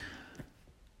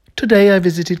Today I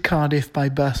visited Cardiff by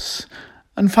bus,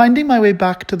 and finding my way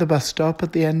back to the bus stop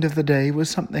at the end of the day was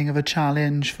something of a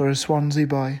challenge for a Swansea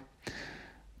boy.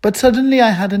 But suddenly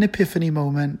I had an epiphany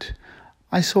moment.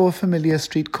 I saw a familiar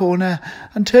street corner,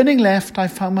 and turning left I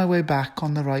found my way back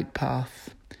on the right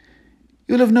path.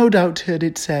 You'll have no doubt heard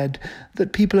it said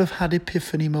that people have had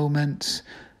epiphany moments,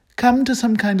 come to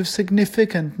some kind of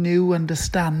significant new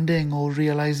understanding or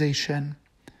realization.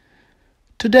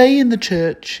 Today in the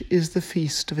church is the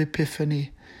Feast of Epiphany.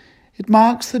 It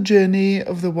marks the journey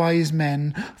of the wise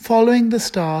men following the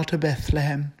star to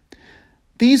Bethlehem.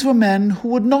 These were men who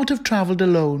would not have travelled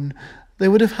alone. They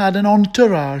would have had an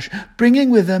entourage,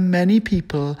 bringing with them many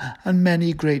people and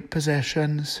many great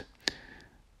possessions.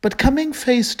 But coming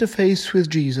face to face with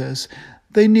Jesus,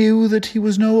 they knew that he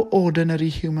was no ordinary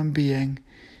human being.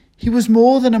 He was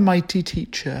more than a mighty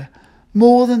teacher,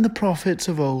 more than the prophets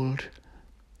of old.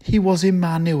 He was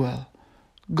Emmanuel,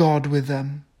 God with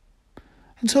them.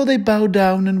 And so they bowed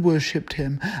down and worshipped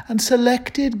him and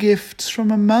selected gifts from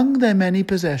among their many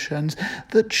possessions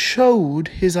that showed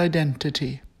his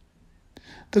identity.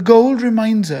 The gold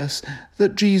reminds us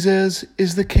that Jesus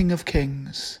is the King of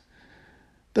Kings.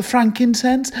 The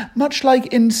frankincense, much like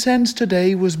incense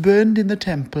today, was burned in the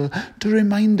temple to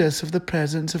remind us of the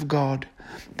presence of God.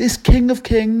 This King of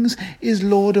Kings is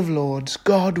Lord of Lords,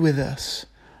 God with us.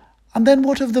 And then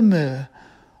what of the myrrh?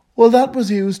 Well, that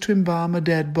was used to embalm a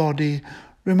dead body,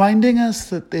 reminding us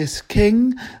that this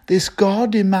King, this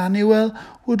God, Emmanuel,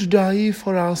 would die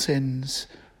for our sins,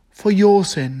 for your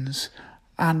sins,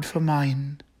 and for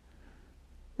mine.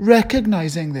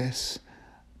 Recognizing this,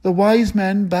 the wise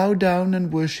men bowed down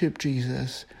and worshipped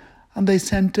Jesus, and they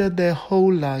centered their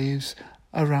whole lives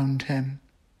around him.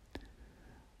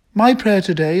 My prayer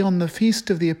today on the Feast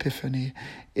of the Epiphany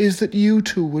is that you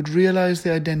too would realize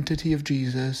the identity of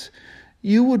Jesus.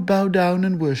 You would bow down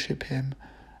and worship him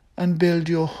and build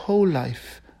your whole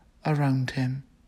life around him.